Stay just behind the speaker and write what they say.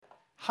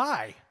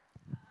Hi.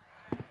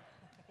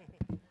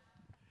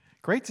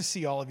 Great to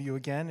see all of you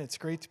again. It's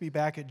great to be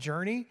back at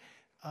Journey.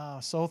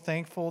 So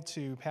thankful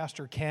to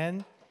Pastor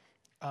Ken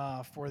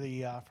for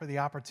the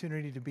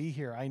opportunity to be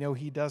here. I know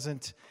he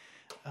doesn't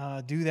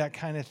do that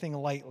kind of thing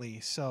lightly,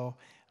 so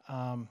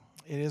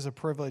it is a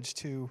privilege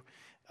to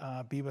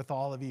be with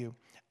all of you.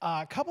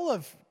 A couple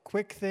of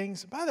quick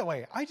things. By the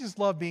way, I just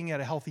love being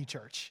at a healthy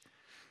church,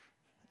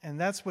 and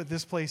that's what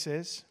this place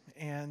is.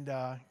 And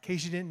in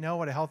case you didn't know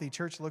what a healthy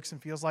church looks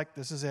and feels like,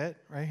 this is it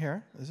right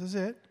here. This is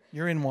it.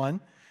 You're in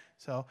one.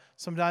 So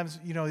sometimes,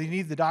 you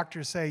need the doctor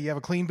to say you have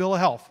a clean bill of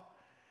health.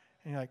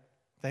 And you're like,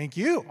 thank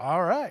you.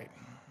 All right,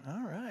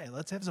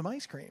 let's have some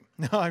ice cream.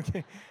 No, I'm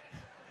kidding.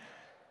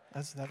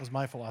 That was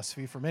my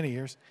philosophy for many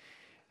years.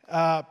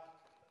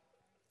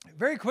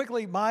 Very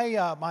quickly,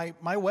 my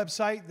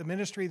website, the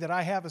ministry that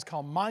I have is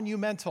called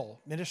Monumental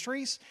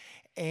Ministries.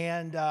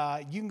 And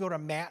you can go to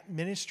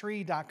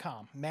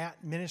mattministry.com,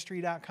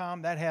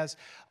 mattministry.com. That has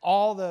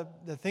all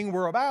the thing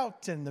we're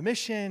about and the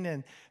mission,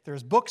 and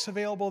there's books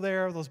available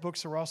there. Those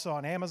books are also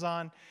on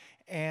Amazon,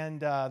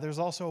 and there's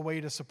also a way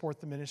to support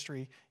the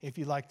ministry if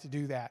you'd like to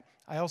do that.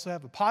 I also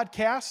have a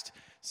podcast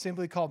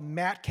simply called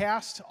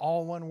Mattcast,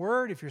 all one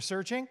word if you're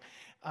searching,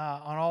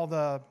 on all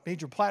the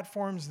major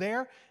platforms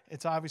there.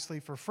 It's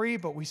obviously for free,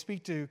 but we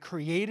speak to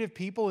creative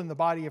people in the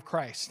body of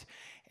Christ,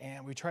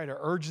 and we try to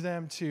urge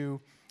them to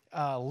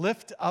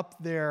lift up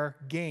their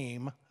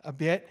game a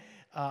bit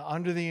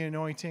under the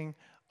anointing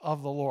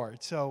of the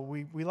Lord. So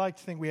we like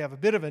to think we have a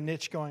bit of a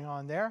niche going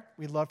on there.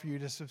 We'd love for you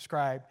to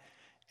subscribe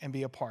and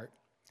be a part.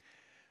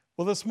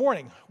 Well, this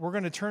morning, we're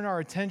going to turn our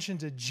attention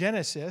to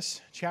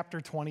Genesis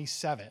chapter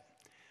 27.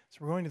 So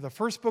we're going to the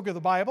first book of the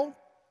Bible,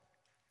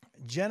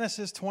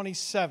 Genesis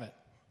 27.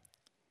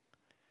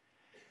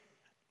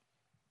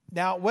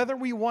 Now, whether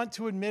we want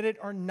to admit it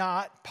or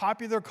not,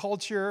 popular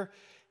culture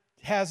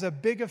has a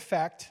big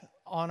effect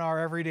on our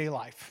everyday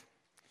life.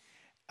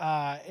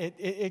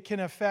 It can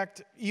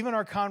affect even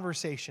our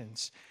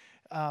conversations.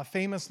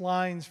 Famous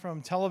lines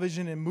from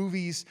television and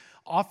movies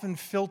often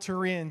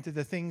filter into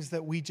the things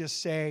that we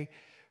just say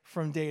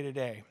from day to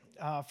day.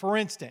 For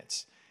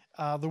instance,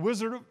 the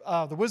Wizard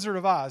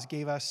of Oz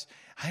gave us,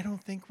 "I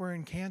don't think we're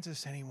in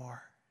Kansas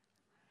anymore."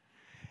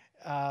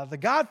 The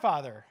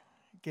Godfather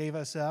gave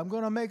us, "I'm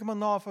going to make him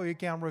an offer you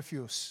can't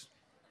refuse."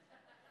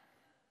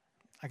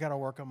 I got to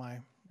work on my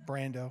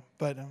Brando,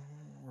 but I'm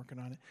working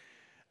on it.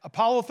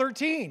 Apollo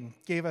 13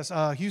 gave us,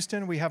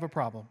 "Houston, we have a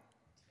problem."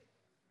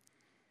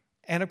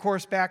 And of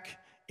course, back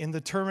in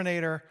the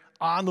Terminator,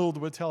 Arnold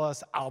would tell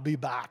us, "I'll be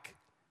back."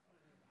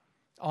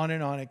 On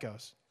and on it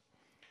goes.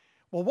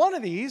 Well, one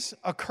of these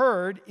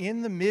occurred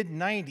in the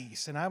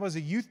mid-'90s, and I was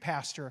a youth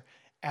pastor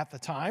at the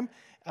time.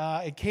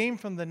 It came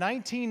from the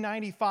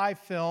 1995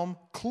 film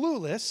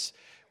Clueless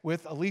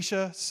with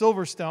Alicia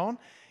Silverstone,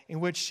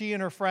 in which she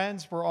and her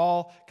friends were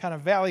all kind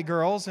of valley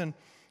girls, and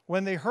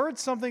when they heard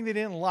something they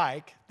didn't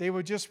like, they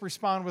would just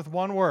respond with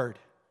one word: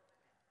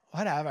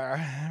 "Whatever."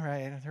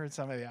 Right? I heard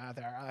some of you out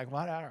there like,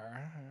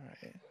 "Whatever."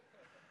 Right?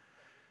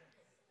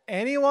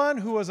 Anyone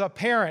who was a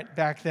parent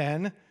back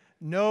then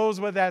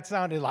knows what that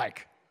sounded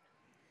like.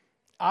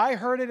 I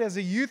heard it as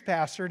a youth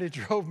pastor, and it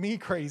drove me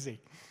crazy.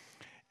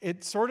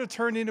 It sort of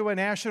turned into a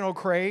national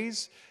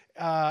craze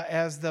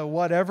as the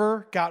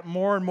whatever got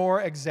more and more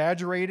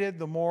exaggerated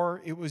the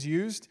more it was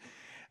used.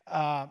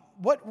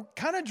 What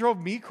kind of drove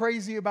me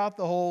crazy about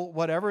the whole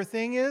whatever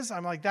thing is,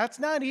 I'm like, that's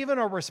not even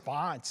a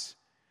response.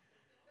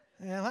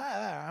 And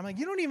I'm like,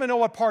 you don't even know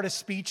what part of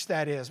speech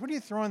that is. What are you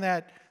throwing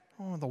the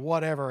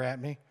whatever at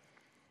me?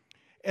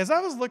 As I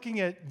was looking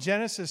at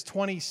Genesis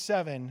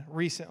 27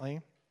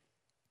 recently,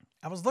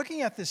 I was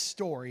looking at this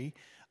story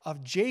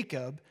of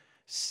Jacob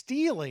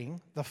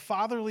stealing the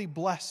fatherly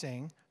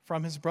blessing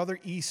from his brother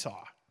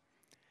Esau.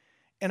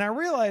 And I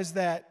realized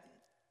that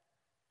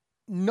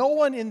no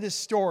one in this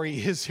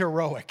story is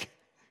heroic.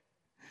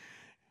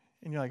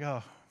 And you're like,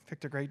 oh,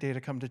 picked a great day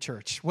to come to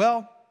church.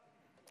 Well,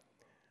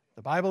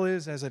 the Bible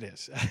is as it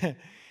is.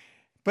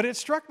 But it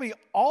struck me,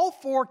 all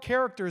four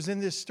characters in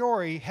this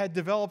story had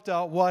developed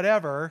a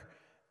whatever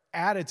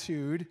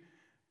attitude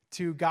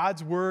to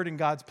God's word and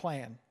God's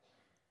plan.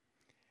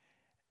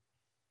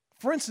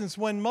 For instance,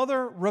 when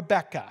Mother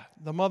Rebecca,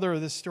 the mother of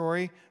this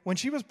story, when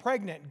she was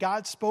pregnant,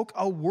 God spoke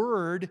a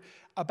word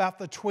about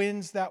the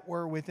twins that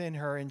were within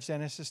her in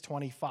Genesis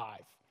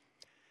 25.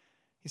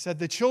 He said,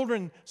 the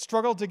children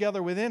struggled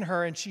together within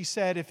her, and she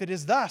said, "If it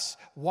is thus,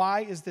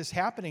 why is this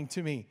happening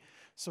to me?"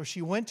 So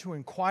she went to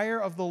inquire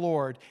of the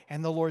Lord,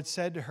 and the Lord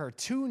said to her,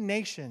 "Two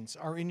nations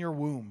are in your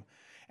womb,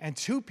 and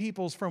two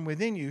peoples from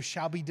within you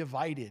shall be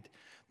divided.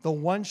 The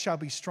one shall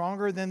be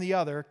stronger than the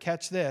other."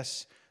 Catch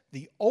this.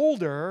 "The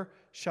older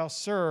shall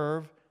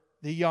serve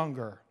the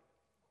younger."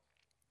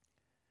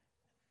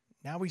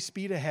 Now we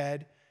speed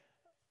ahead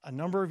a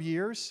number of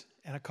years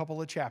and a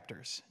couple of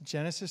chapters.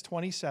 Genesis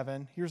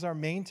 27, here's our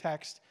main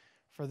text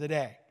for the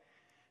day.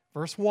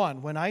 Verse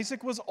 1, "When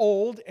Isaac was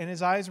old and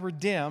his eyes were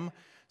dim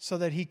so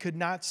that he could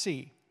not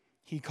see,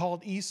 he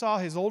called Esau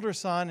his older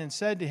son and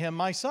said to him,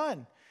 'My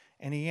son.'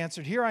 And he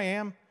answered, 'Here I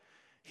am.'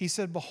 He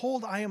said,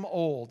 "Behold, I am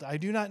old. I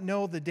do not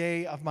know the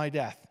day of my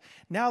death.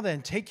 Now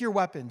then, take your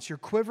weapons, your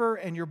quiver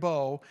and your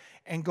bow,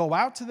 and go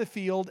out to the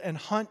field and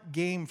hunt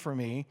game for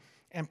me,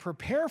 and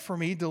prepare for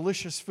me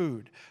delicious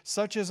food,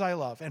 such as I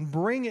love, and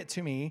bring it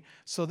to me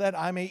so that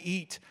I may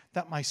eat,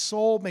 that my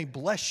soul may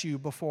bless you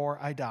before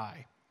I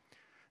die."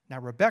 Now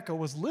Rebekah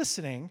was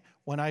listening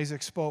when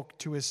Isaac spoke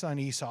to his son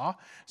Esau.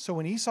 So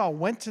when Esau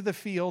went to the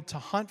field to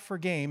hunt for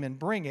game and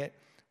bring it,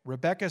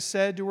 Rebekah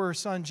said to her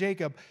son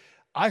Jacob,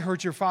 "I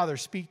heard your father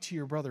speak to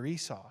your brother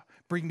Esau.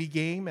 Bring me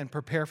game and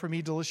prepare for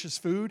me delicious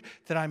food,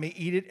 that I may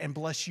eat it and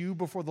bless you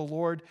before the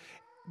Lord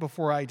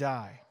before I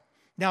die.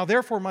 Now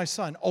therefore, my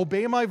son,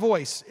 obey my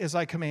voice as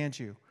I command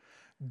you.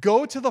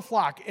 Go to the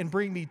flock and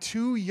bring me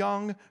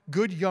 2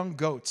 good young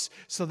goats,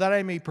 so that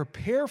I may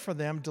prepare for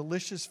them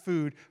delicious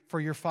food for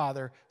your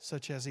father,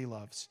 such as he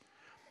loves.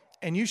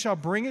 And you shall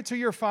bring it to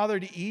your father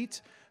to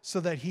eat, so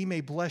that he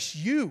may bless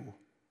you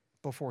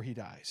before he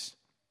dies."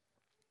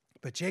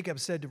 But Jacob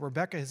said to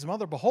Rebekah, his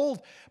mother,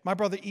 "Behold, my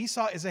brother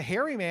Esau is a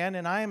hairy man,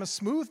 and I am a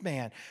smooth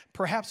man.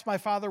 Perhaps my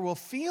father will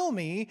feel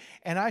me,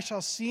 and I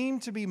shall seem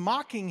to be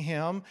mocking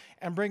him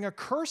and bring a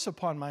curse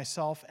upon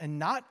myself and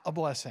not a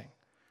blessing."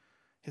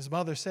 His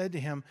mother said to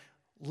him,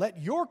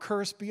 "Let your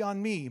curse be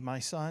on me, my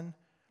son.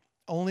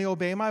 Only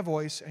obey my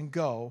voice and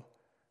go,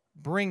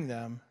 bring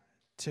them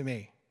to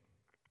me."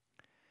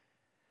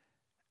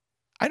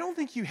 I don't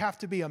think you have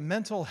to be a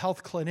mental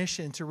health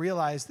clinician to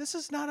realize this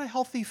is not a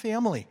healthy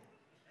family.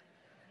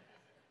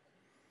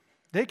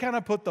 They kind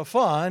of put the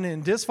fun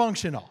in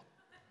dysfunctional.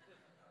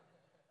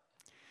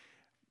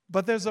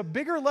 But there's a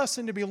bigger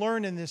lesson to be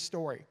learned in this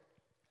story,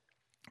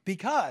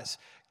 because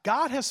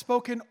God has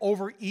spoken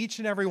over each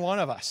and every one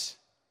of us.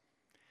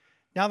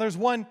 Now, there's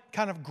one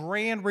kind of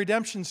grand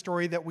redemption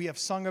story that we have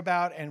sung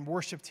about and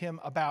worshiped him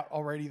about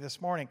already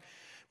this morning.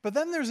 But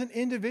then there's an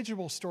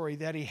individual story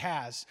that he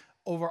has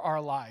over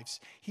our lives.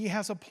 He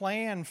has a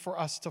plan for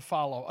us to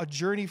follow, a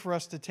journey for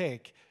us to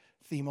take.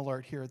 Theme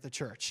alert here at the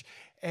church.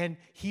 And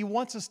he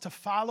wants us to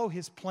follow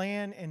his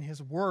plan and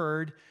his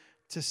word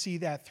to see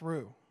that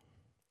through.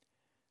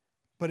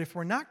 But if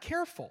we're not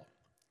careful,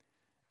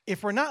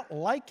 if we're not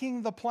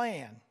liking the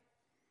plan,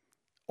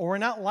 or we're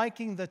not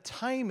liking the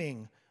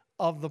timing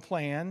of the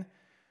plan,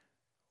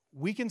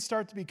 we can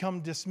start to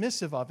become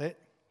dismissive of it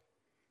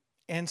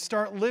and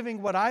start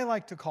living what I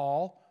like to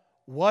call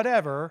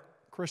whatever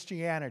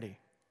Christianity.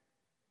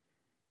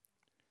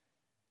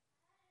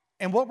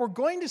 And what we're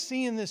going to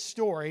see in this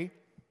story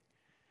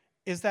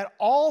is that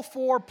all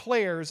 4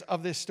 players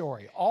of this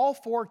story, all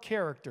 4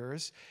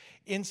 characters,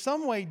 in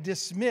some way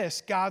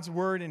dismiss God's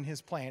word and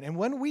his plan. And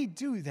when we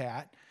do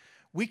that,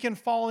 we can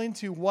fall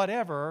into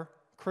whatever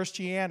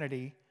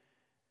Christianity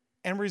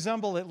and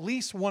resemble at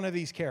least one of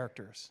these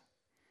characters.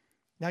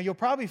 Now, you'll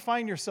probably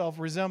find yourself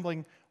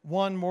resembling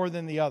one more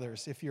than the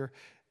others if you're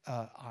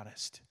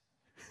honest.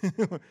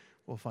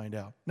 We'll find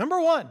out. Number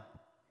 1,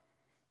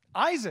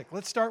 Isaac.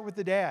 Let's start with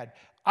the dad.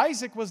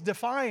 Isaac was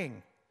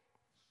defying.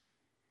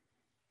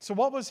 So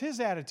what was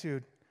his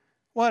attitude?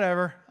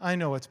 Whatever, I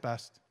know what's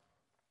best.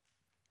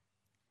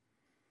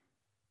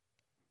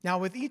 Now,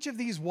 with each of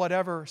these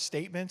whatever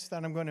statements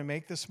that I'm going to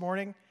make this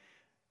morning,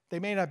 they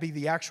may not be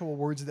the actual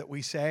words that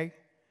we say,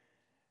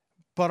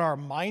 but our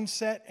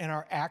mindset and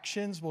our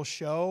actions will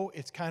show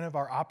it's kind of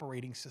our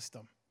operating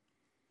system.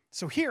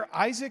 So here,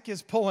 Isaac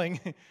is pulling,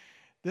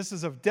 this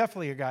is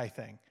definitely a guy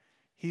thing.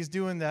 He's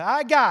doing the,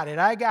 I got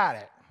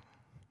it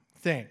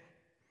thing.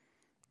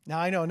 Now,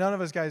 I know none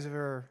of us guys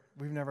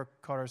we've never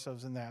caught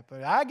ourselves in that,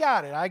 but I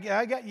got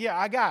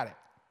it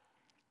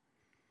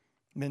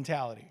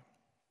mentality.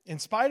 In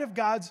spite of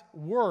God's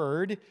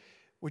word,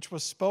 which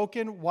was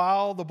spoken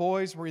while the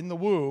boys were in the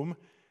womb,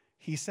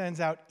 he sends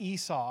out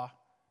Esau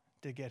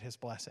to get his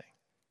blessing.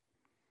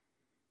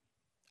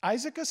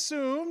 Isaac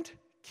assumed,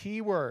 key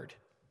word,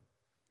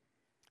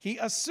 he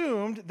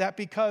assumed that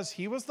because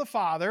he was the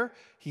father,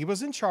 he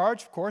was in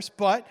charge, of course,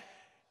 but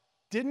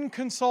didn't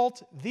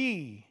consult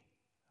the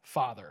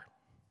Father.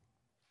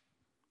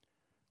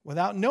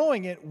 Without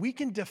knowing it, we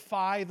can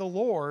defy the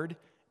Lord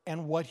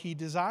and what he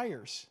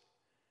desires.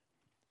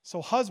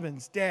 So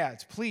husbands,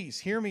 dads, please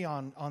hear me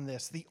on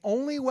this. The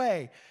only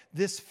way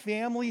this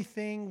family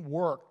thing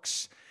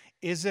works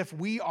is if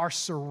we are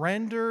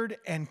surrendered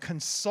and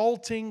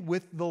consulting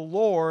with the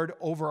Lord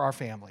over our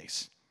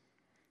families.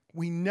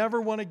 We never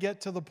want to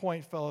get to the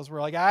point, fellas,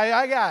 we're like,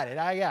 I got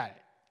it.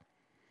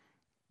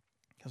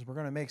 Because we're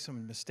going to make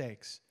some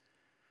mistakes.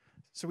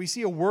 So we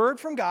see a word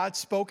from God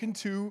spoken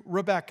to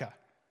Rebekah.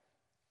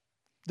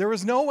 There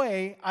was no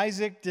way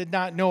Isaac did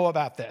not know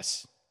about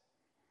this.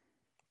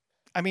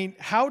 I mean,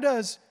 how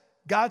does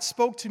God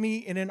spoke to me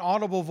in an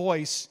audible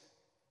voice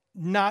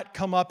not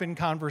come up in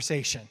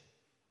conversation?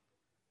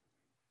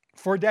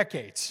 For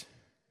decades.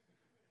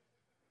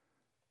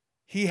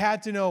 He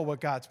had to know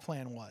what God's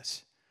plan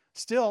was.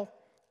 Still,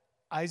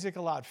 Isaac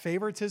allowed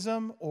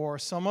favoritism or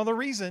some other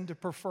reason to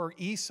prefer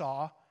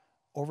Esau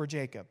over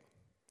Jacob.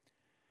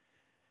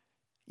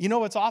 You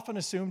know, it's often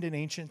assumed in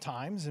ancient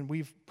times, and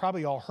we've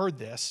probably all heard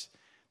this,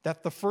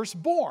 that the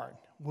firstborn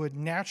would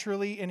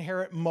naturally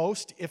inherit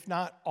most, if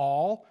not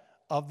all,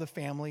 of the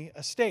family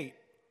estate.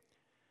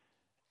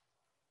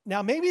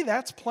 Now, maybe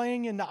that's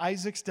playing into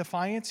Isaac's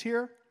defiance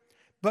here,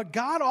 but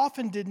God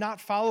often did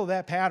not follow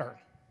that pattern.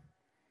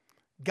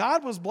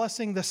 God was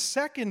blessing the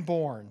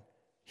second-born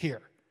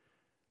here.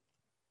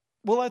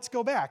 Well, let's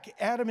go back.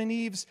 Adam and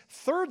Eve's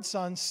third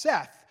son,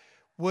 Seth,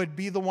 would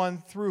be the one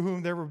through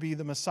whom there would be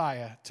the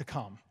Messiah to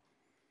come.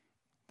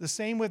 The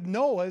same with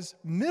Noah's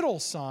middle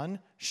son,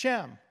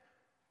 Shem.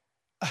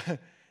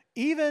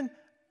 Even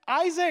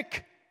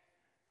Isaac,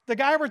 the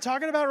guy we're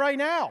talking about right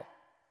now,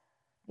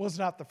 was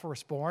not the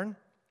firstborn.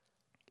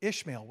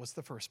 Ishmael was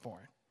the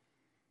firstborn.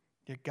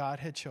 Yet God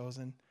had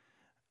chosen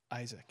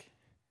Isaac.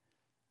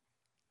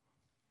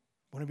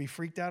 Want to be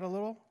freaked out a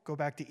little? Go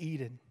back to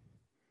Eden.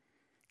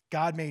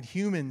 God made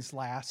humans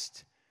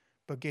last,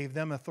 but gave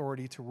them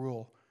authority to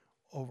rule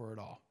over it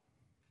all.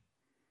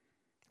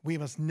 We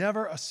must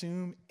never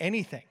assume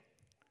anything.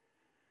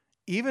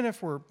 Even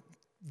if we're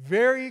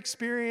very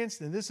experienced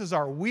and this is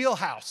our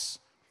wheelhouse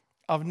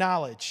of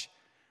knowledge,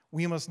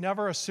 we must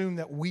never assume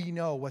that we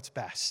know what's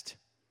best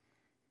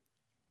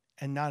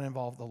and not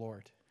involve the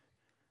Lord.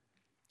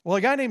 Well,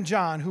 a guy named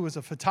John, who was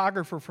a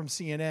photographer from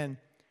CNN,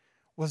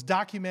 was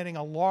documenting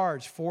a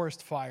large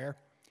forest fire.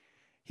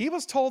 He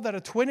was told that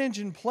a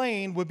twin-engine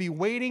plane would be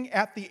waiting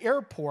at the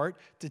airport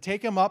to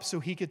take him up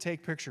so he could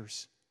take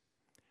pictures.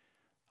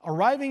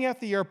 Arriving at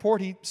the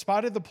airport, he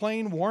spotted the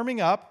plane warming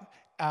up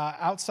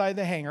outside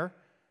the hangar.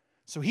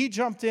 So he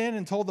jumped in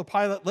and told the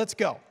pilot, "Let's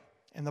go."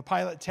 And the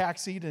pilot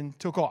taxied and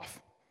took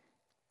off.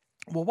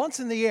 Well, once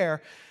in the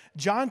air,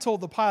 John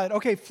told the pilot,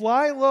 "Okay,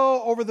 fly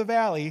low over the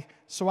valley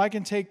so I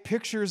can take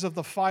pictures of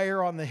the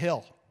fire on the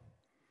hill."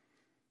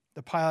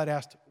 The pilot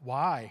asked,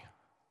 "Why?"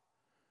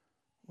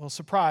 Well,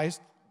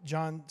 surprised,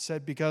 John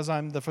said, "Because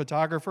I'm the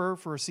photographer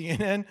for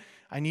CNN,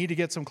 I need to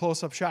get some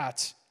close-up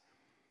shots."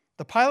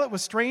 The pilot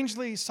was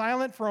strangely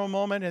silent for a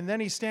moment, and then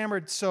he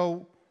stammered,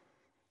 "So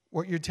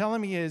what you're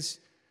telling me is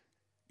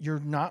you're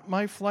not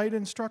my flight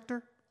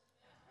instructor?"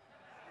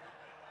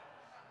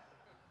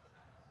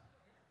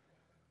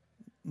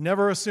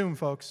 Never assume,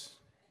 folks.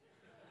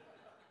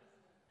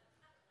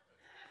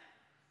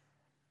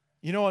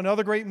 You know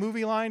another great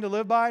movie line to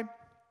live by?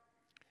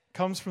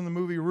 Comes from the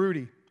movie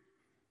Rudy.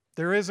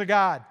 There is a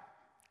God,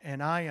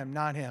 and I am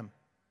not him.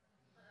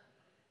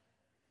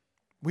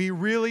 We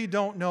really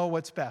don't know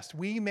what's best.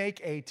 We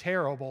make a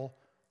terrible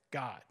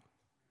God.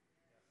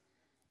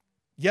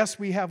 Yes,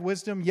 we have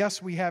wisdom.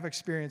 Yes, we have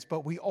experience,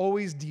 but we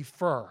always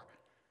defer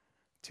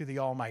to the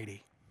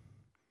Almighty.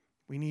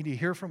 We need to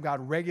hear from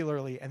God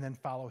regularly and then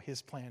follow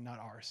his plan, not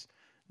ours.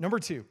 Number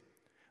 2,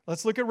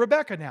 let's look at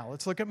Rebekah now.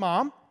 Let's look at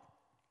mom.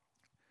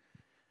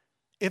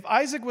 If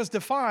Isaac was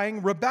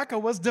defying, Rebekah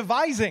was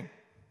devising.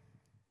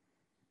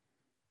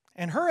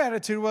 And her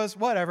attitude was,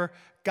 whatever,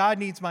 God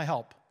needs my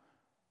help.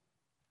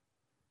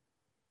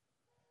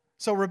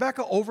 So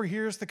Rebekah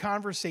overhears the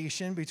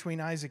conversation between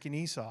Isaac and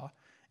Esau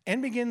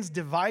and begins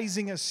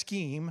devising a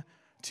scheme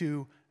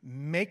to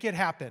make it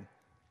happen.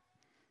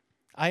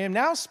 I am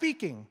now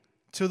speaking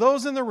to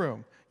those in the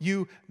room.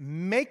 You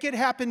make it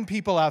happen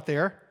people out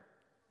there.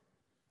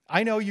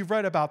 I know you've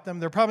read about them.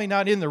 They're probably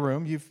not in the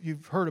room.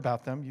 You've heard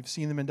about them. You've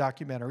seen them in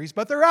documentaries,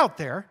 but they're out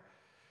there.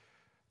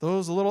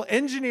 Those little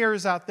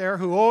engineers out there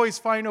who always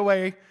find a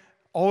way,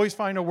 always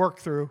find a work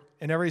through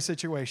in every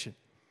situation.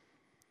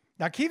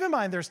 Now keep in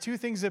mind there's 2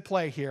 things at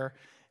play here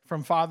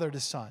from father to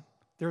son.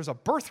 There's a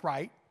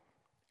birthright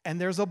and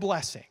there's a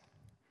blessing.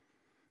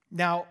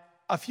 Now,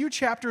 a few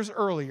chapters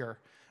earlier,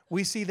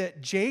 we see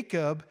that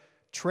Jacob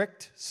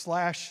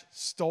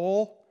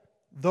tricked/stole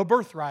the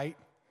birthright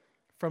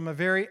from a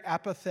very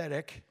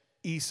apathetic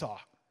Esau.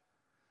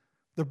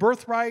 The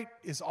birthright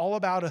is all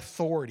about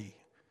authority.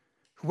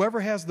 Whoever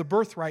has the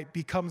birthright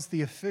becomes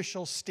the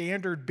official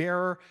standard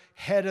bearer,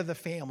 head of the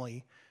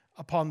family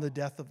upon the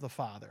death of the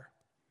father.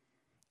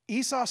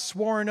 Esau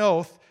swore an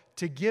oath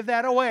to give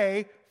that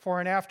away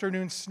for an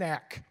afternoon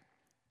snack.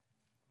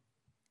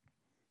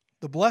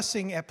 The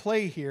blessing at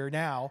play here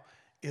now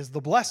is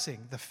the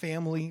blessing, the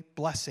family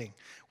blessing,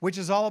 which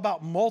is all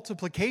about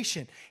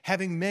multiplication,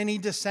 having many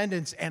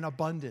descendants and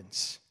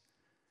abundance.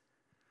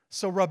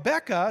 So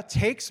Rebekah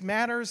takes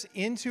matters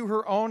into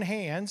her own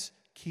hands,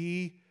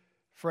 key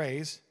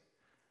phrase,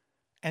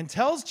 and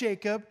tells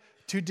Jacob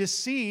to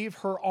deceive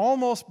her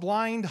almost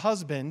blind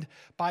husband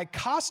by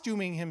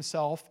costuming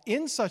himself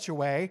in such a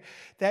way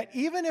that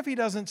even if he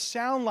doesn't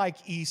sound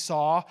like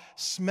Esau,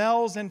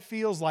 smells and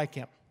feels like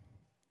him.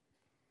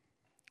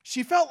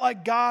 She felt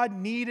like God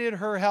needed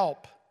her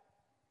help,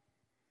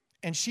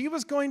 and she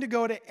was going to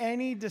go to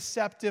any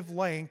deceptive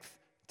length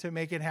to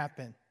make it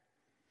happen.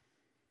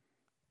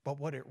 But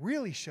what it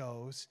really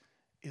shows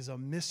is a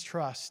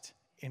mistrust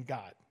in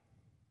God.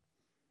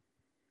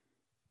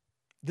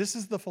 This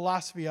is the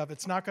philosophy of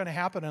it's not going to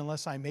happen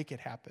unless I make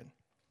it happen.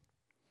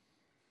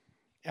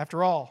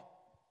 After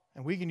all,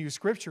 and we can use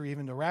scripture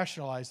even to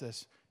rationalize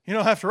this. You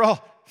know, after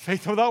all,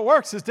 faith without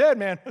works is dead,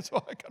 man.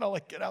 So I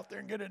gotta get out there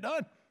and get it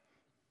done.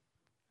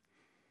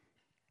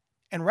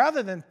 And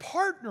rather than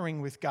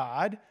partnering with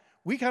God,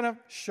 we kind of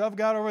shove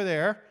God over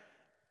there,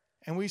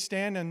 and we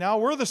stand, and now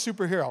we're the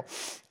superhero.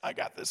 I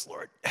got this,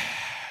 Lord.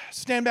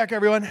 Stand back,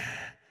 everyone.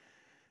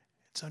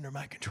 It's under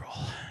my control.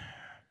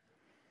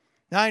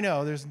 Now, I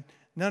know there's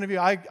none of you.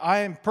 I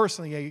am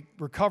personally a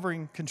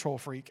recovering control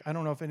freak. I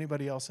don't know if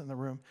anybody else in the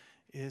room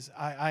is.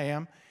 I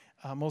am.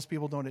 Most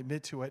people don't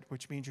admit to it,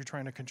 which means you're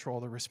trying to control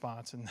the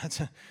response, and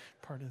that's a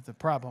part of the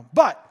problem.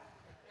 But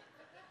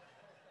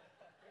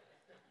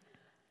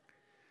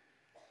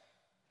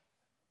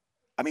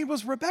I mean,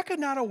 was Rebecca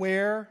not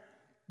aware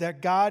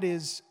that God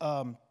is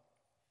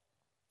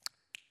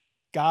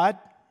God?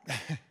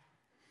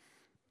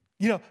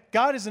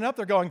 God isn't up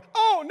there going,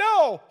 oh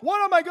no,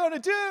 what am I going to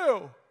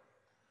do?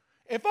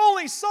 If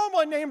only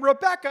someone named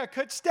Rebecca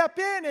could step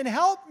in and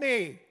help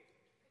me.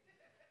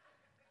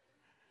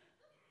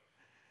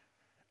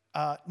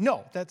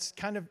 No, that's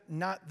kind of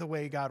not the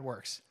way God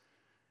works.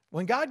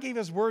 When God gave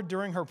his word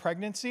during her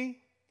pregnancy,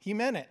 he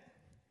meant it.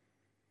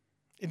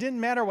 It didn't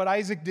matter what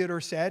Isaac did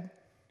or said.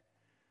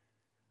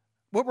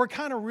 What we're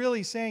kind of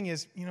really saying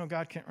is,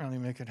 God can't really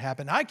make it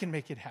happen. I can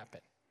make it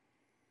happen.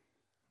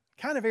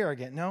 Kind of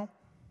arrogant, no?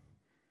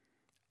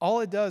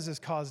 All it does is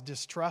cause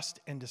distrust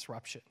and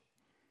disruption.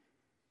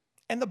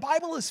 And the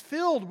Bible is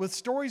filled with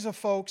stories of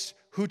folks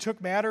who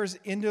took matters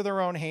into their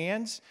own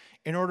hands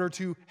in order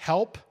to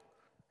help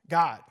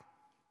God.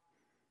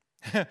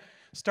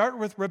 Start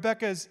with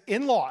Rebekah's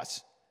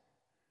in-laws.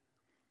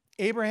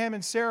 Abraham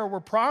and Sarah were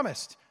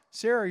promised,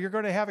 Sarah, you're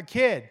going to have a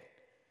kid.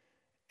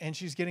 And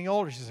she's getting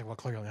older. She's like, well,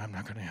 clearly I'm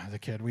not going to have the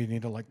kid. We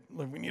need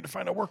to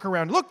find a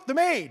workaround. Look, the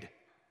maid.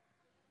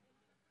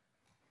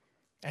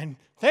 And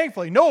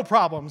thankfully, no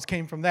problems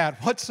came from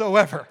that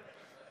whatsoever.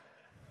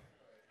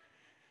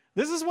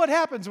 This is what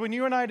happens when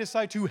you and I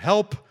decide to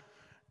help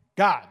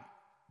God.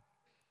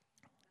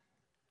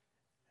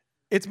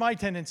 It's my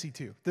tendency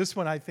to. This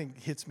one, I think,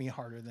 hits me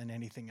harder than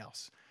anything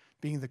else,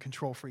 being the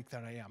control freak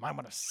that I am. I'm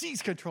going to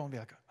seize control and be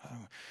like,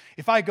 oh,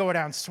 if I go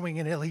down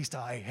swinging, at least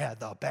I had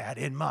the bat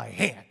in my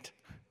hand.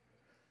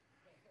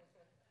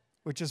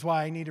 Which is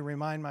why I need to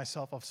remind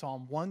myself of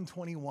Psalm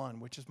 121,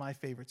 which is my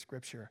favorite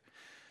scripture.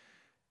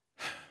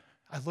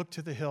 I look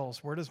to the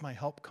hills. Where does my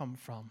help come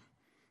from?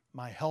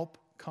 My help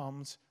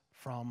comes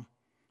from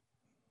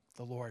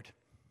the Lord.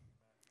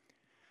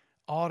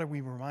 Ought do we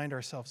remind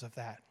ourselves of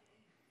that?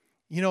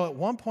 At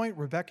one point,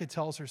 Rebecca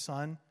tells her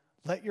son,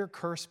 let your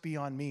curse be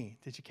on me.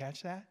 Did you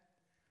catch that?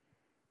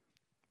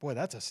 Boy,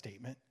 that's a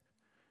statement.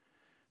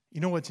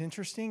 What's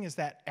interesting is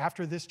that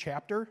after this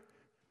chapter,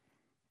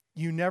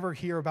 you never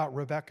hear about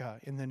Rebecca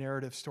in the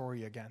narrative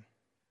story again.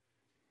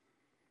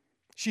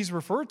 She's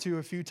referred to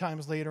a few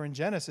times later in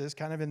Genesis,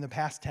 kind of in the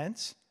past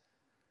tense,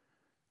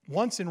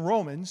 once in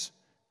Romans,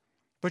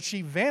 but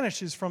she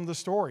vanishes from the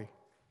story.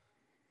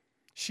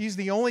 She's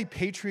the only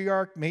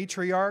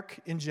matriarch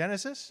in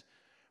Genesis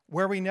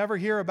where we never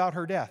hear about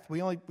her death.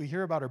 We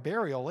hear about her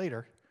burial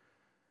later.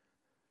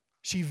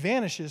 She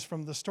vanishes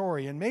from the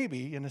story and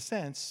maybe, in a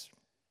sense,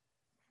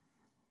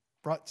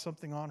 brought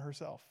something on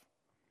herself.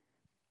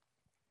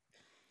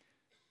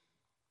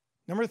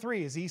 Number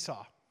 3 is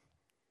Esau.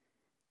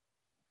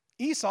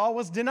 Esau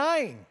was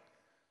denying.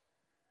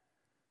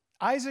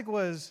 Isaac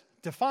was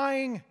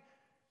defying.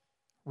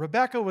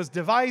 Rebekah was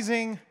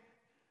devising.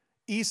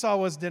 Esau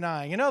was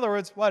denying. In other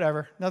words,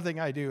 whatever. Nothing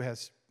I do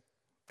has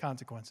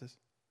consequences.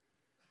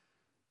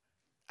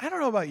 I don't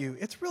know about you.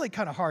 It's really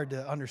kind of hard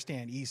to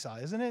understand Esau,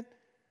 isn't it?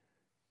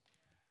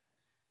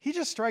 He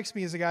just strikes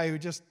me as a guy who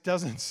just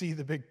doesn't see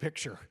the big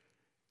picture,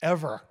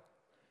 ever.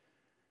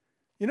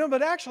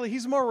 But actually,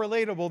 he's more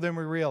relatable than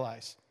we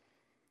realize.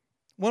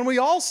 When we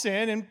all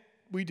sin, and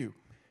we do,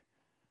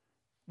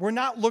 we're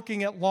not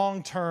looking at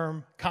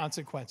long-term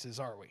consequences,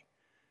 are we?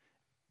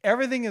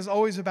 Everything is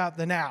always about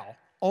the now,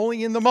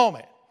 only in the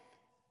moment.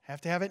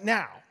 Have to have it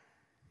now.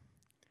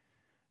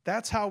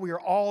 That's how we are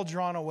all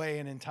drawn away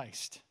and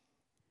enticed.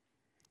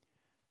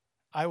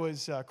 I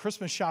was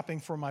Christmas shopping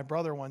for my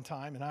brother one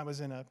time, and I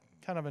was in a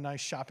kind of a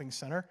nice shopping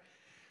center.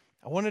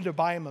 I wanted to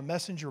buy him a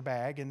messenger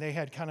bag, and they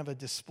had kind of a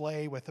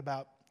display with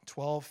about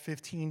 12,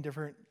 15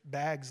 different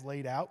bags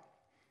laid out.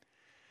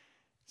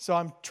 So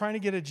I'm trying to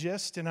get a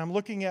gist, and I'm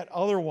looking at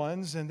other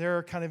ones, and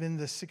they're kind of in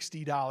the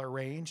 $60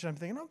 range. And I'm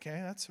thinking,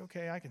 okay, that's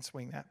okay, I can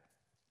swing that.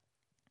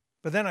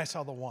 But then I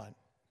saw the one.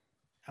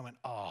 I went,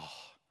 oh,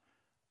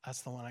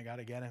 that's the one I got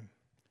to get him.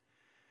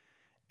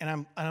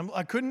 And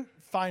I couldn't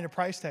find a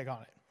price tag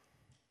on it.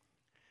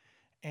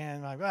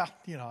 And I'm like,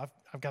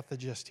 I've got the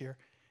gist here.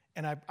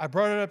 And I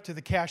brought it up to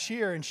the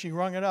cashier, and she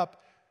rung it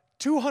up,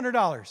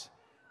 $200.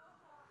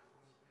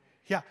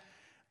 Yeah,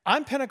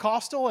 I'm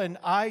Pentecostal, and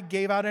I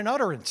gave out an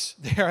utterance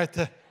there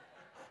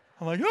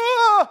I'm like,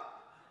 ah!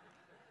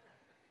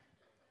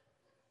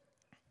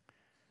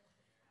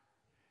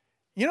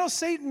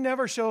 Satan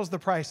never shows the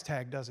price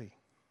tag, does he?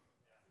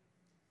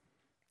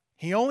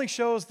 He only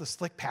shows the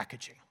slick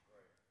packaging.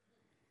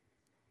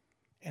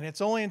 And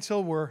it's only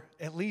until we're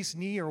at least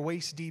knee or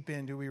waist deep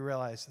in do we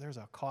realize there's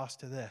a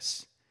cost to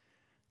this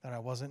that I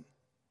wasn't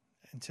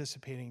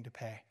anticipating to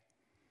pay.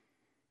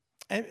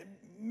 And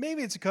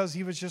maybe it's because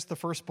he was just the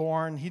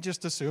firstborn. He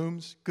just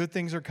assumes good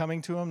things are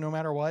coming to him no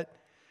matter what.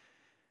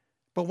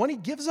 But when he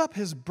gives up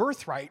his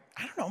birthright,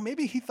 I don't know,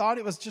 maybe he thought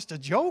it was just a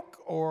joke,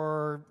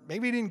 or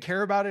maybe he didn't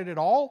care about it at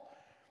all.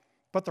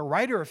 But the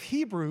writer of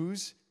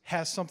Hebrews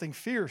has something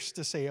fierce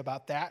to say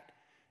about that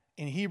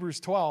in Hebrews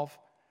 12.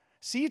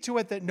 See to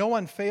it that no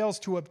one fails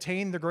to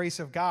obtain the grace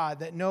of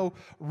God, that no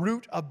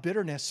root of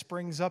bitterness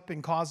springs up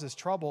and causes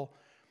trouble,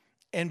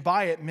 and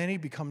by it many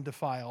become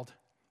defiled.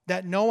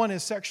 That no one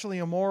is sexually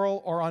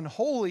immoral or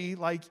unholy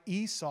like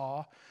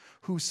Esau,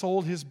 who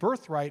sold his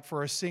birthright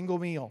for a single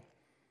meal.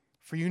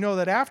 For you know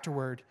that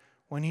afterward,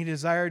 when he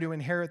desired to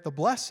inherit the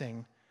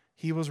blessing,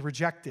 he was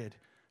rejected,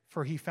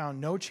 for he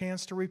found no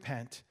chance to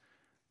repent,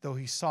 though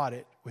he sought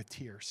it with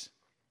tears.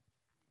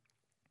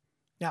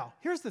 Now,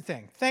 here's the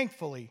thing.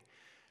 Thankfully,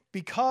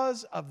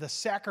 because of the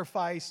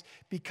sacrifice,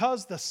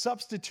 because the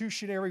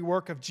substitutionary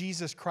work of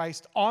Jesus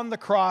Christ on the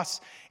cross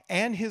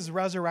and his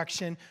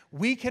resurrection,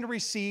 we can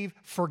receive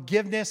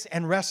forgiveness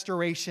and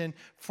restoration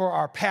for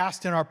our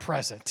past and our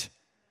present.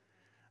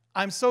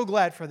 I'm so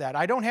glad for that.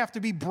 I don't have to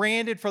be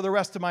branded for the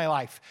rest of my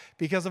life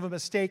because of a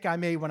mistake I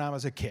made when I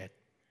was a kid.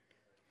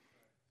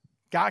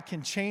 God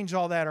can change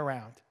all that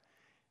around.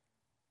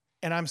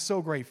 And I'm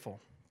so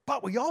grateful.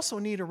 But we also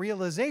need a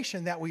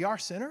realization that we are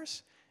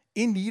sinners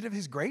in need of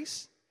his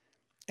grace,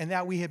 and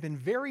that we have been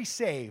very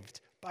saved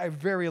by a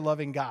very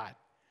loving God.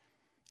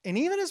 And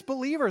even as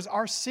believers,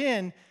 our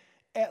sin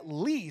at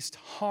least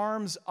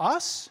harms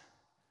us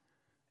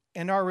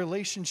and our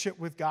relationship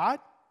with God,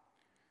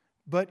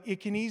 but it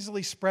can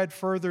easily spread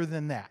further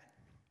than that.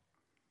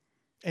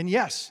 And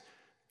yes,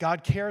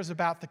 God cares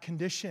about the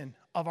condition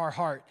of our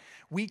heart.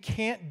 We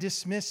can't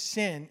dismiss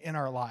sin in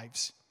our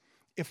lives.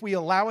 If we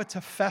allow it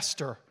to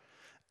fester,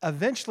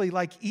 eventually,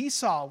 like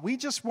Esau, we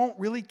just won't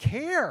really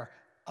care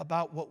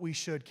about what we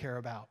should care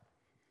about.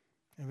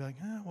 And be like,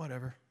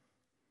 whatever.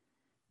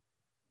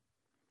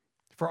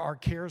 For our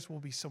cares will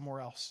be somewhere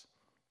else.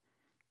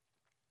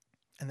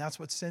 And that's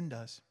what sin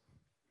does.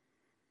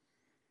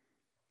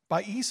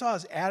 By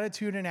Esau's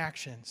attitude and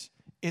actions,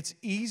 it's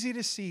easy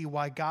to see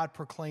why God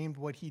proclaimed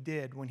what he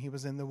did when he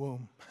was in the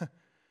womb.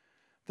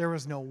 There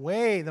was no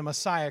way the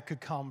Messiah could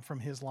come from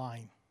his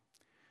line.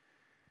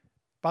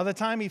 By the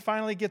time he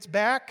finally gets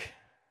back,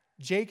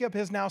 Jacob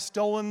has now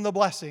stolen the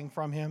blessing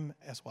from him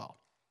as well.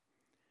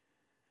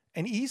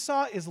 And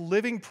Esau is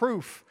living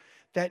proof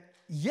that,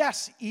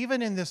 yes,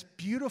 even in this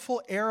beautiful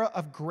era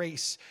of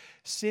grace,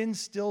 sin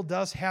still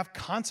does have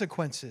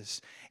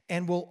consequences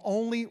and will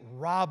only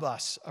rob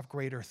us of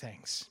greater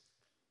things.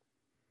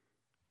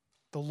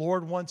 The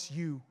Lord wants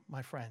you,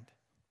 my friend.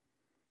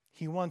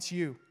 He wants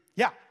you.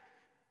 Yeah,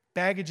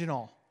 baggage and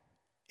all.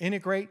 Isn't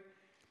it great?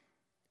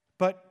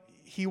 But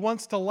he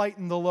wants to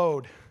lighten the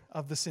load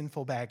of the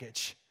sinful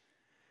baggage.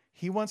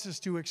 He wants us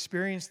to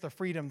experience the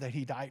freedom that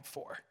he died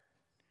for.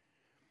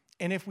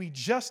 And if we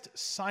just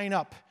sign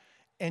up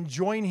and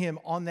join him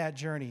on that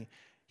journey,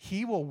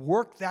 he will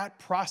work that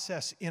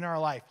process in our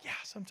life. Yeah,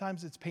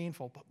 sometimes it's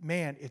painful, but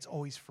man, it's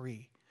always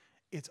free.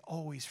 It's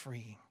always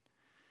freeing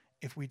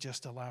if we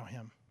just allow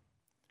him.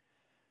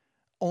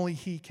 Only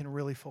he can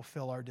really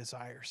fulfill our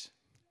desires.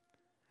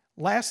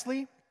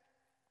 Lastly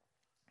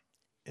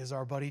is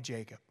our buddy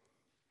Jacob.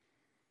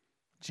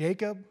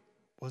 Jacob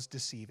was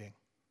deceiving.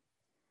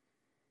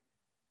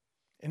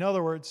 In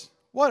other words,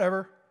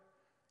 whatever,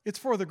 it's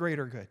for the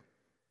greater good.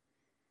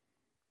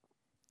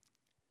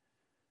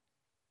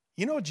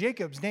 You know,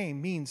 Jacob's name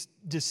means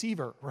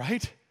deceiver,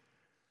 right?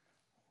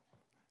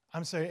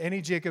 I'm sorry,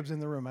 any Jacobs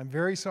in the room, I'm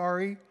very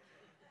sorry.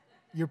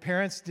 Your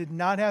parents did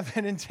not have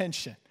that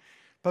intention.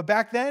 But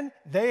back then,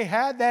 they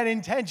had that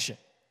intention.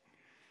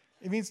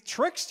 It means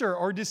trickster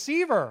or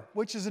deceiver,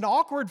 which is an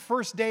awkward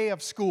first day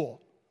of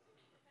school.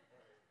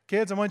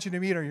 Kids, I want you to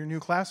meet your new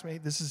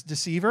classmate. This is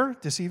Deceiver.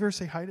 Deceiver,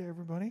 say hi to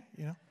everybody.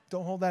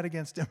 Don't hold that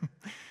against him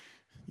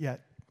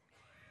yet.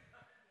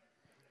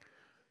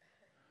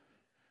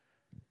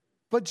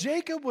 But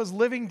Jacob was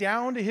living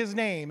down to his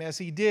name, as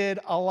he did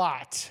a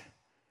lot.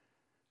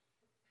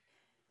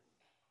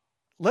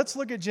 Let's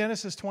look at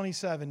Genesis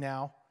 27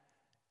 now,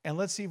 and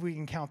let's see if we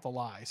can count the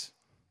lies.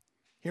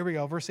 Here we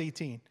go, verse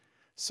 18.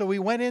 So he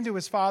went into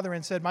his father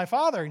and said, "My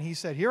father." And he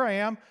said, "Here I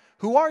am.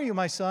 Who are you,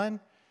 my son?"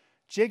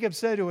 Jacob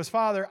said to his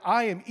father,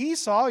 "I am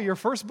Esau, your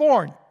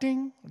firstborn."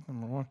 Ding.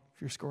 Number one,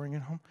 if you're scoring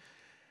at home.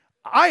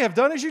 "I have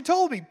done as you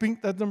told me." Bing,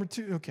 that's number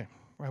two. Okay,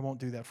 I won't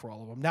do that for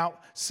all of them. "Now,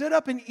 sit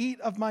up and eat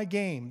of my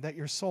game, that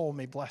your soul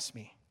may bless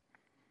me."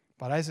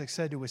 But Isaac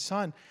said to his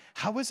son,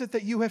 "How is it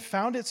that you have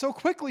found it so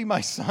quickly,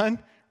 my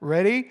son?"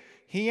 Ready?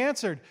 He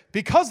answered,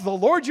 "Because the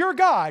Lord your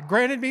God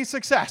granted me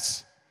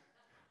success."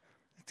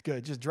 It's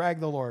good. Just drag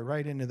the Lord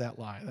right into that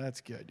lie.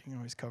 That's good. You can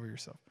always cover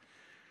yourself.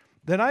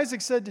 Then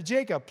Isaac said to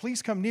Jacob,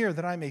 "Please come near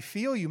that I may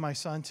feel you, my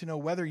son, to know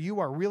whether you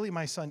are really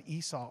my son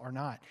Esau or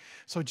not."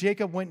 So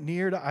Jacob went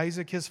near to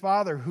Isaac his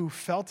father, who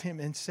felt him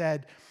and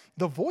said,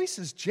 "The voice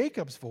is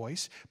Jacob's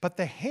voice, but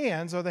the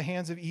hands are the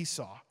hands of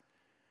Esau."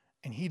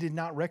 And he did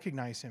not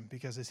recognize him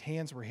because his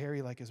hands were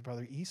hairy like his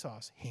brother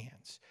Esau's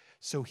hands.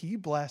 So he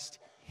blessed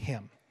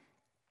him.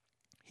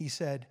 He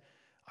said,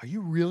 "Are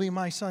you really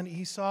my son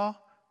Esau?"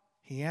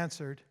 He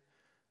answered,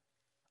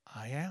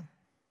 "I am."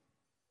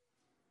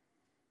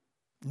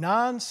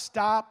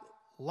 Non-stop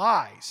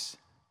lies.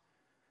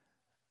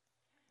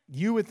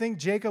 You would think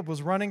Jacob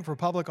was running for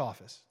public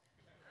office.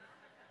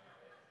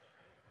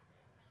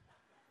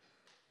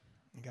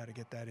 You got to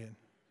get that in.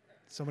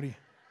 Somebody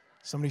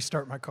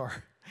start my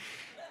car.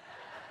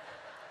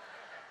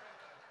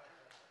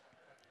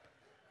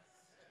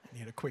 I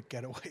need a quick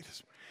getaway.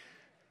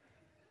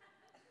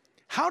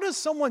 How does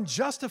someone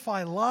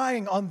justify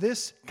lying on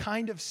this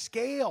kind of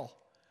scale?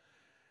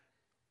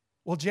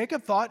 Well,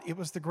 Jacob thought it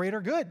was the greater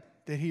good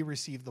that he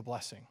received the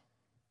blessing.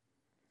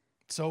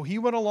 So he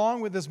went along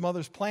with his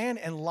mother's plan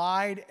and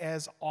lied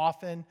as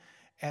often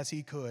as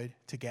he could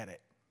to get it.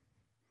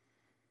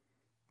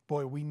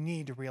 Boy, we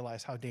need to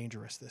realize how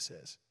dangerous this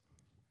is.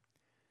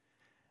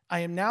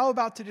 I am now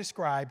about to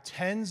describe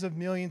tens of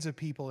millions of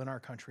people in our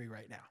country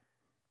right now.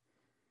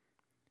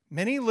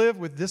 Many live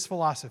with this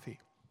philosophy: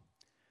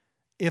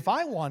 if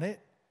I want it,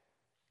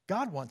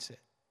 God wants it.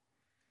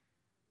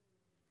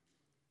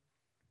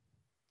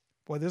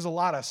 Boy, there's a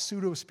lot of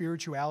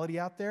pseudo-spirituality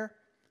out there,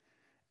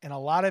 and a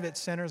lot of it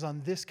centers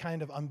on this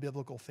kind of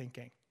unbiblical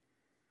thinking.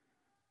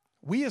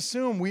 We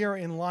assume we are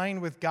in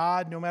line with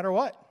God no matter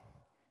what.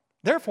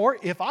 Therefore,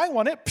 if I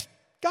want it,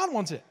 God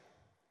wants it.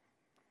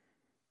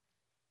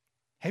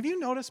 Have you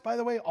noticed, by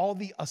the way, all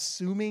the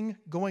assuming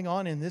going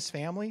on in this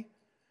family?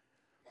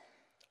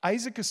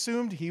 Isaac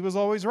assumed he was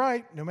always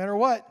right, no matter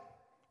what.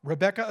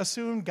 Rebekah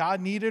assumed God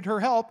needed her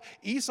help.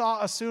 Esau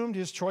assumed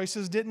his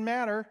choices didn't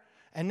matter.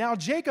 And now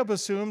Jacob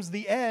assumes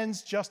the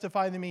ends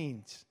justify the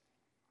means.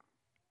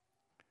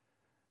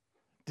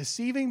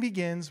 Deceiving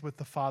begins with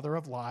the father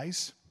of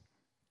lies,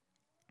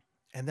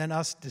 and then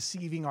us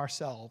deceiving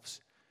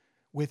ourselves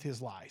with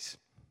his lies.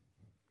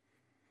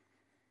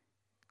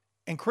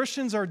 And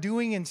Christians are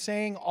doing and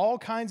saying all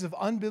kinds of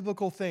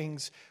unbiblical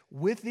things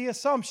with the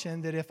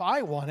assumption that if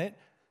I want it,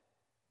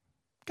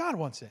 God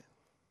wants it.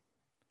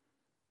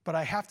 But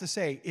I have to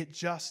say, it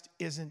just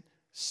isn't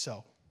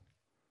so.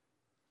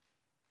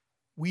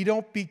 We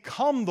don't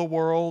become the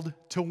world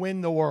to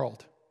win the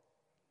world.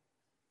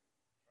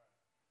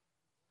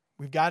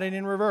 We've got it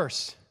in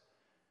reverse.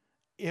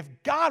 If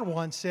God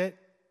wants it,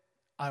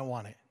 I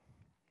want it.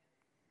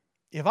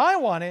 If I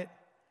want it,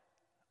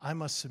 I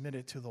must submit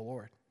it to the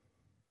Lord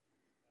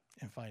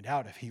and find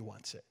out if he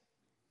wants it.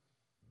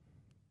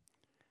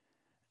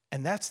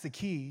 And that's the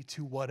key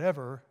to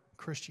whatever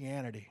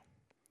Christianity.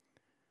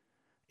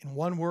 In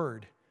one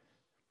word,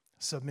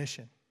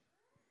 submission.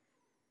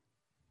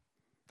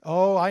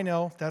 Oh, I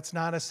know, that's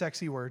not a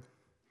sexy word.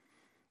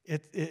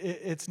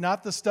 It's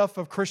not the stuff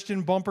of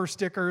Christian bumper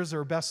stickers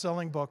or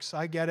best-selling books.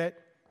 I get it.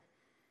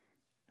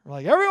 We're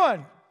like,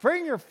 everyone,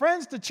 bring your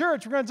friends to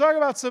church. We're going to talk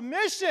about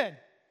submission.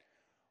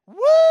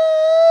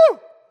 Woo!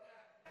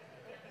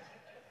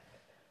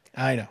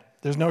 I know,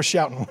 there's no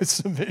shouting with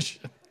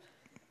submission.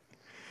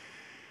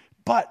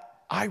 But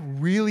I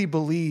really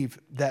believe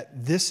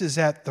that this is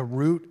at the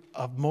root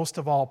of most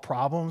of all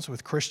problems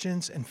with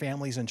Christians and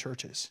families and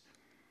churches.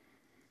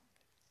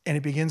 And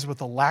it begins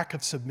with a lack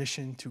of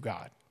submission to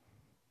God.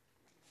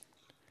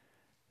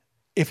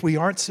 If we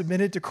aren't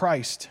submitted to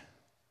Christ,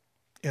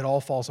 it all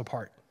falls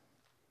apart.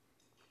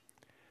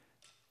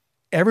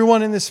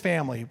 Everyone in this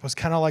family was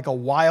kind of like a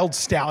wild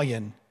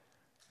stallion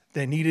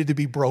that needed to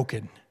be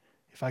broken,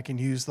 if I can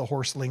use the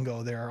horse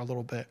lingo there a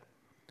little bit,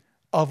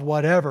 of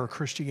whatever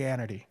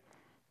Christianity.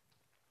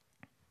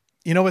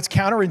 You know, it's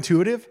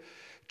counterintuitive.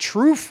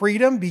 True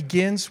freedom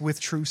begins with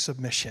true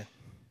submission.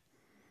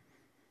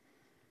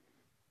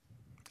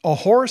 A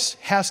horse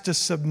has to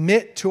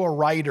submit to a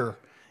rider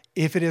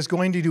if it is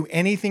going to do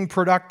anything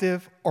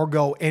productive or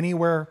go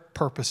anywhere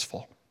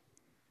purposeful.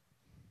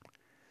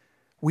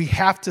 We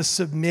have to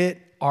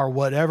submit our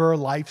whatever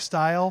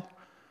lifestyle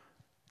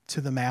to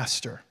the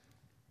master.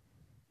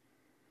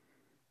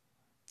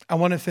 I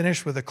want to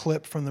finish with a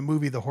clip from the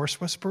movie The Horse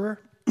Whisperer.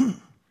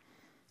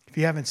 If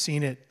you haven't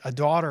seen it, a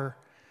daughter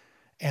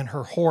and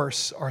her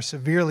horse are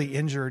severely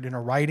injured in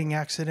a riding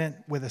accident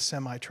with a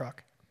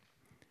semi-truck.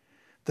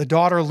 The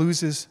daughter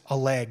loses a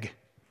leg,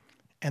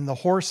 and the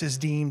horse is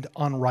deemed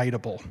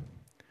unrideable.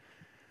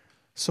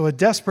 So a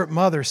desperate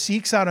mother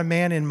seeks out a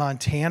man in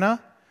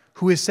Montana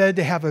who is said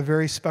to have a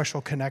very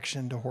special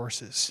connection to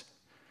horses.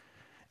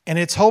 And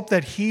it's hoped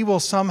that he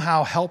will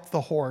somehow help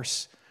the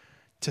horse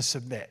to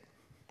submit.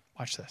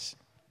 Watch this.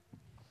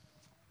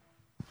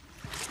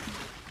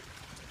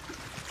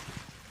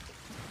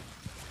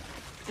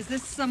 Is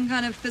this some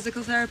kind of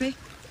physical therapy?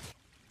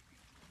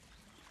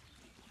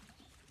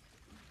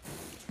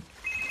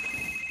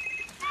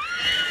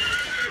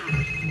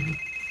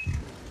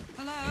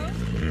 Hello?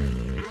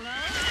 Hello?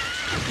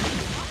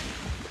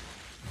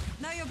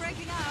 No, you're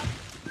breaking up.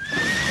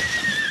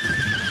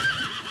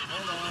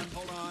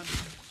 Hold on.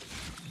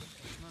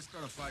 Let's not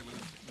start a fight with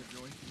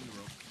Joey. Give me the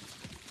rope.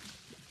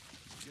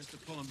 Just to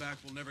pull him back,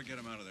 we'll never get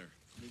him out of there.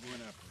 We go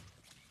in after him.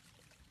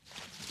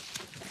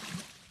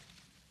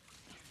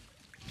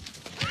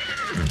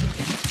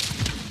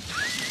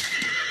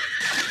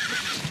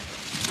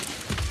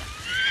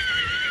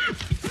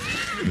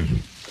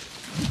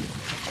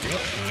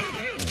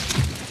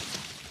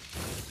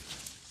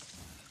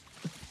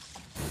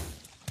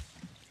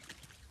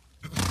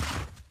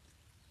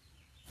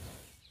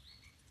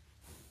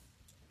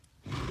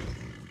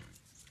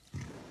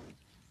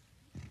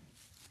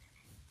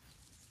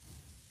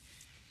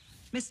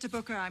 Mr.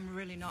 Booker, I'm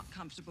really not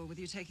comfortable with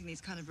you taking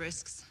these kind of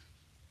risks.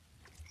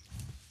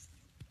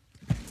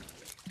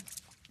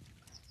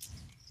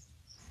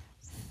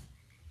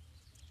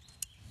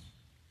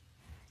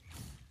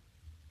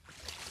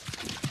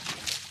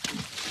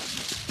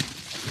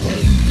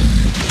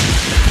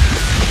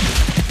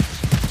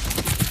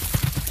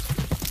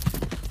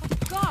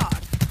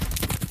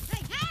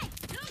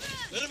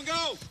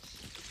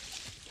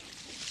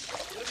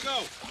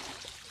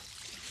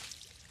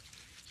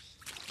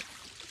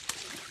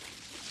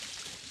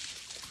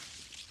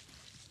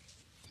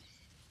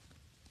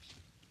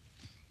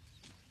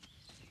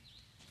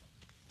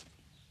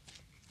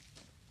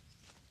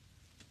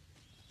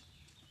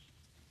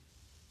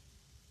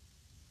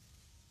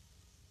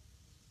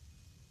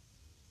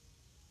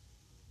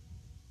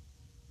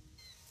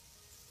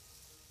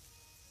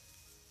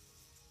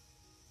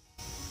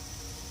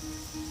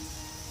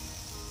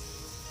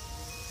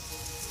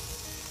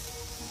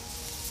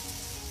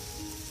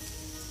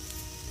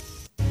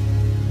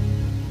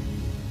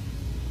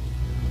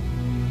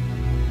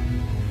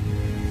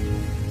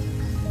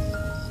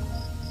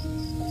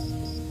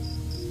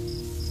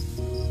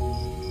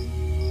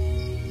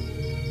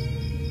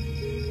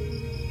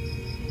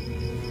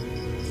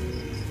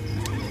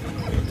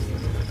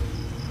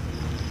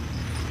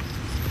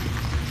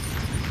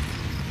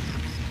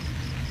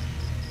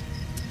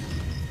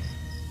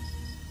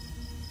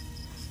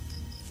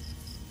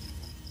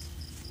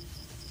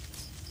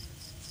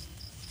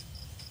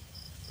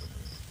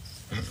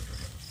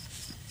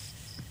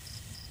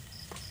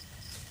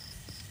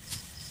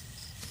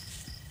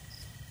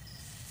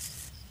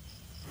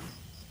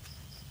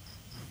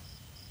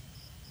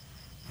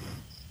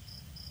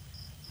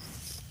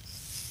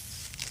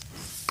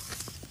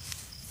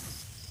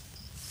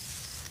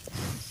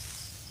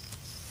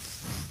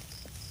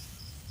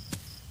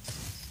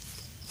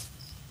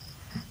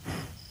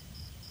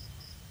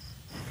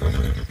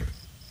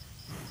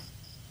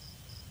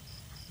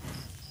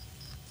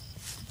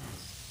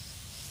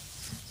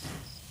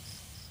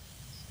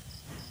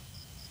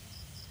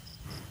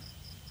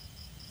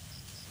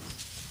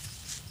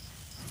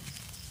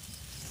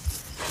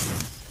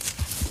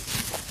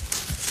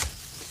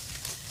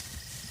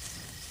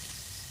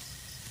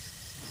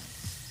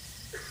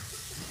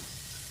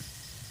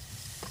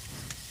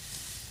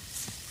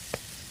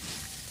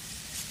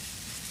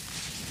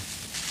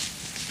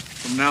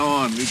 From now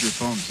on, leave your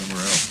phone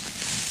somewhere else.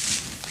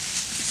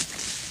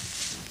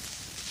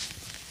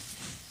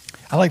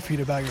 I'd like for you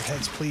to bow your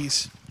heads,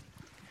 please.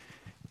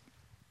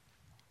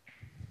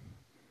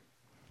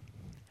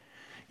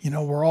 You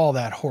know, we're all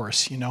that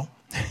horse, you know?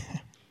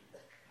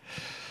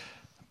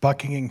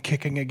 Bucking and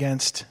kicking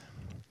against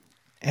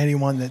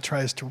anyone that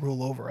tries to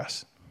rule over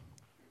us.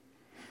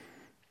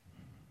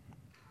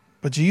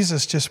 But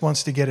Jesus just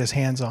wants to get his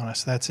hands on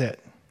us. That's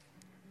it.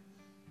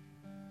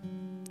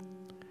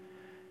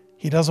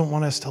 He doesn't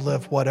want us to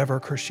live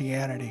whatever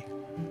Christianity.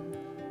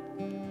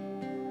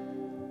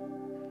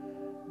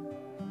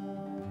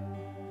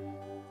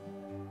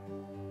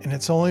 And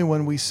it's only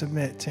when we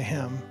submit to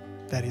him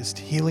that his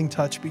healing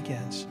touch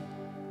begins.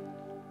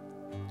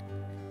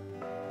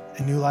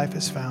 A new life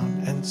is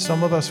found. And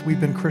some of us,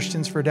 we've been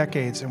Christians for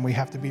decades, and we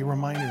have to be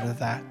reminded of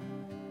that.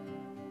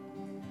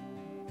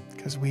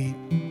 Because we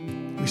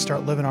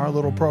start living our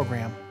little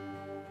program,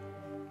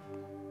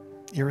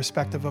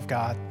 irrespective of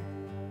God.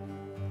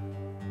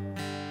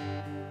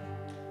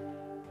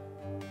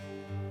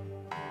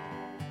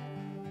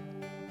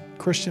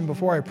 Christian,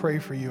 before I pray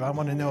for you, I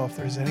want to know if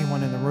there's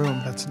anyone in the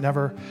room that's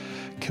never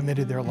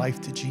committed their life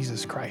to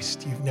Jesus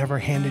Christ. You've never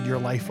handed your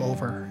life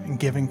over and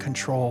given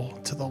control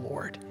to the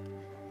Lord.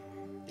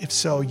 If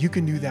so, you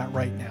can do that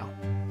right now.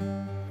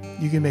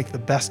 You can make the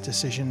best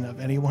decision of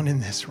anyone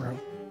in this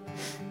room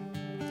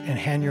and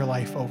hand your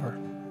life over.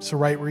 So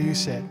right where you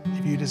sit,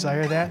 if you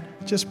desire that,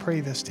 just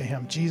pray this to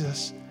him.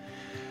 Jesus,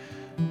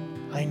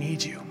 I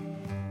need you.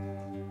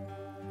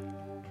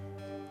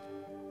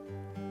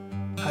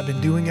 I've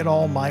been doing it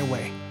all my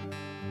way,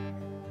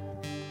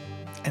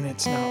 and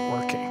it's not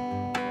working.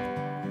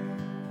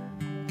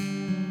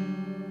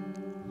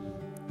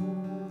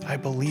 I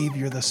believe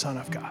you're the Son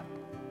of God.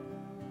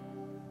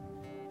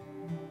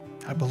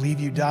 I believe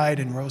you died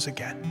and rose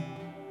again.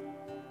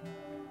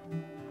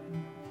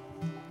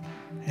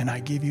 And I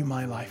give you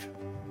my life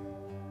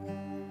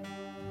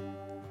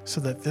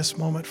so that this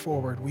moment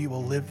forward, we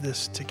will live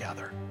this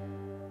together.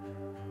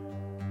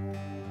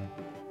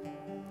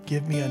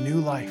 Give me a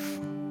new life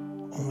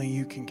only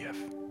you can give.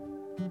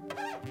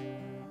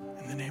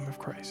 In the name of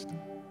Christ.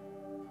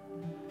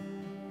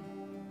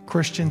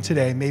 Christian,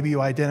 today, maybe you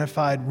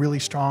identified really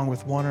strong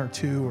with one or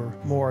two or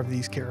more of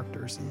these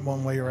characters in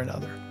one way or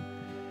another.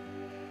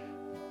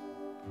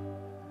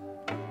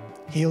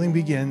 Healing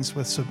begins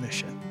with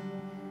submission.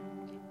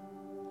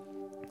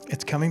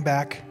 It's coming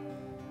back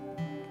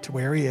to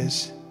where he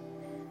is.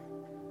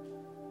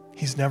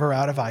 He's never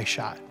out of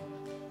eyeshot.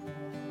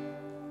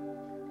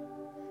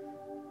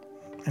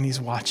 And he's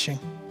watching.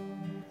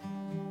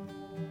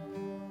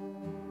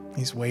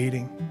 He's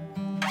waiting.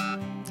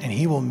 And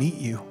he will meet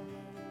you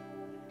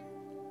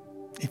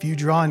If you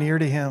draw near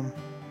to him,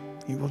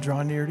 he will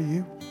draw near to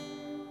you.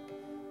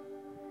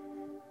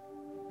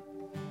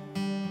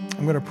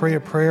 I'm going to pray a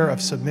prayer of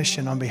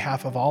submission on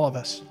behalf of all of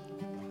us.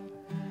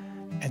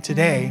 And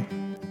today,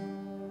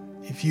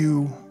 if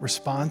you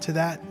respond to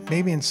that,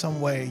 maybe in some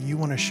way you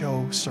want to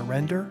show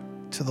surrender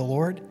to the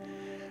Lord.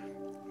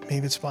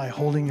 Maybe it's by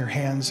holding your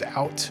hands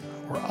out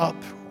or up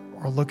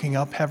or looking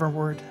up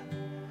heavenward,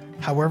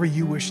 however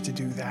you wish to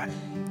do that.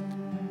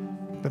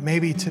 But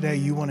maybe today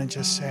you want to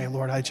just say,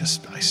 Lord, I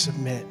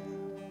submit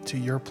to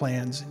your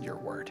plans and your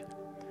word.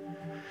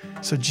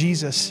 So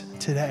Jesus,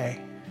 today,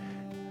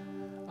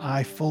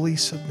 I fully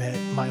submit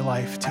my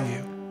life to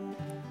you.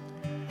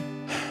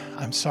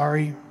 I'm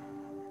sorry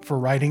for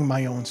writing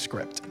my own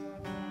script.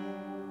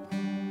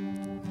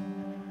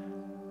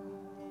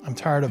 I'm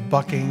tired of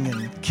bucking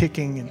and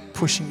kicking and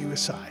pushing you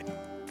aside.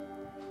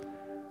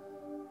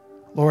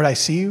 Lord, I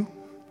see you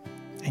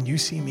and you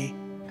see me,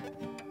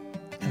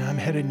 and I'm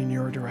headed in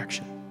your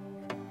direction.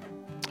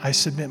 I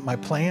submit my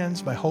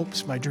plans, my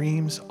hopes, my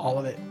dreams, all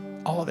of it,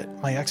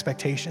 my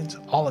expectations,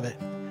 all of it.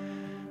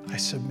 I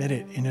submit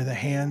it into the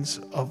hands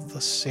of the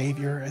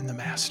Savior and the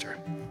Master.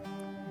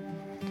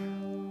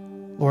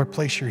 Lord,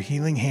 place your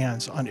healing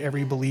hands on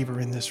every believer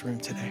in this room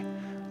today.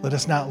 Let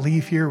us not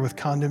leave here with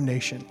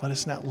condemnation. Let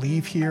us not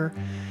leave here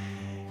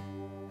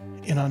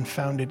in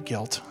unfounded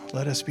guilt.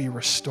 Let us be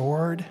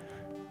restored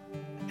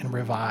and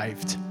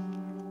revived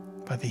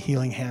by the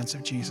healing hands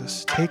of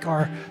Jesus. Take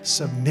our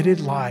submitted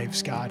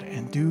lives, God,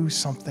 and do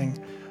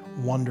something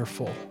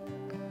wonderful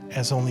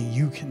as only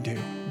you can do,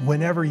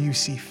 whenever you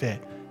see fit,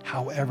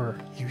 however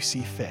you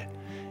see fit.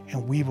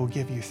 And we will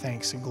give you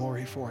thanks and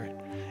glory for it.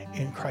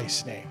 In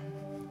Christ's name,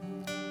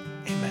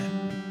 amen.